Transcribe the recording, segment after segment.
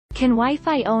Can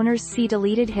Wi-Fi owners see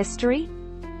deleted history?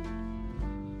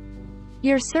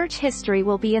 Your search history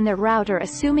will be in the router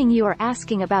assuming you are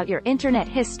asking about your internet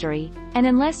history, and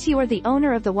unless you are the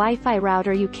owner of the Wi-Fi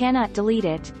router you cannot delete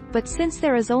it, but since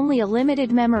there is only a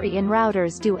limited memory in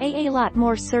routers do a lot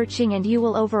more searching and you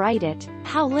will overwrite it.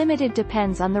 How limited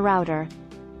depends on the router.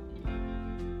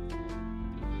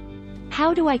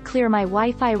 How do I clear my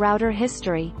Wi-Fi router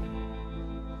history?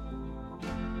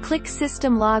 Click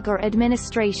System Log or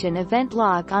Administration Event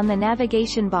Log on the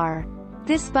navigation bar.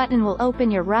 This button will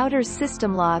open your router's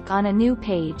system log on a new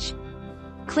page.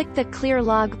 Click the Clear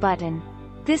Log button.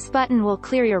 This button will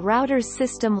clear your router's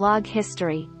system log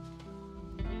history.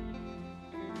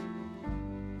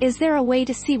 Is there a way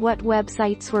to see what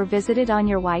websites were visited on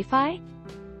your Wi-Fi?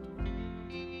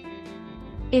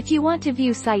 If you want to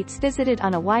view sites visited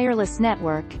on a wireless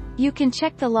network, you can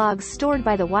check the logs stored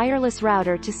by the wireless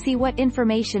router to see what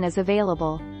information is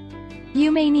available.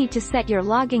 You may need to set your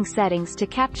logging settings to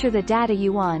capture the data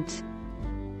you want.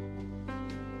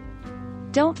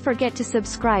 Don't forget to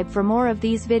subscribe for more of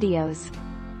these videos.